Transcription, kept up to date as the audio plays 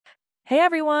Hey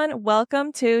everyone,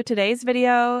 welcome to today's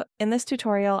video. In this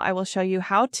tutorial, I will show you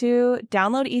how to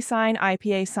download Esign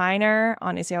IPA Signer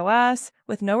on iOS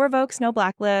with no revokes, no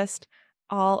blacklist,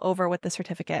 all over with the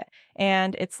certificate.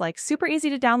 And it's like super easy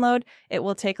to download. It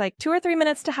will take like 2 or 3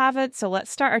 minutes to have it, so let's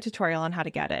start our tutorial on how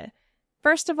to get it.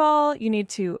 First of all, you need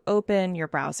to open your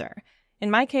browser.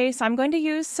 In my case, I'm going to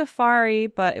use Safari,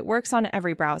 but it works on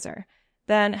every browser.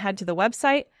 Then head to the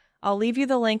website. I'll leave you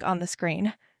the link on the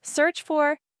screen. Search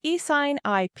for Esign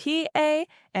IPA,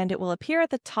 and it will appear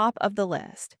at the top of the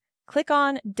list. Click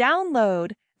on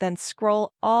Download, then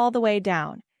scroll all the way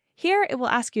down. Here, it will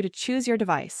ask you to choose your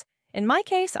device. In my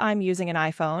case, I'm using an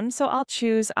iPhone, so I'll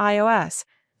choose iOS.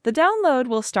 The download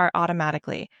will start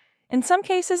automatically. In some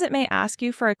cases, it may ask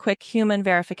you for a quick human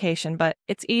verification, but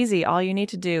it's easy. All you need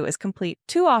to do is complete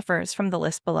 2 offers from the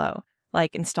list below,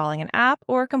 like installing an app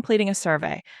or completing a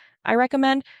survey. I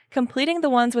recommend completing the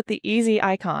ones with the easy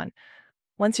icon.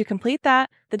 Once you complete that,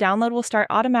 the download will start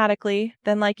automatically.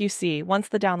 Then, like you see, once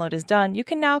the download is done, you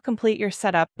can now complete your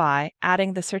setup by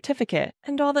adding the certificate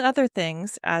and all the other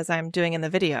things, as I'm doing in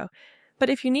the video. But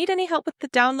if you need any help with the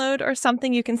download or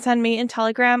something, you can send me in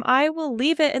Telegram. I will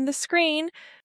leave it in the screen.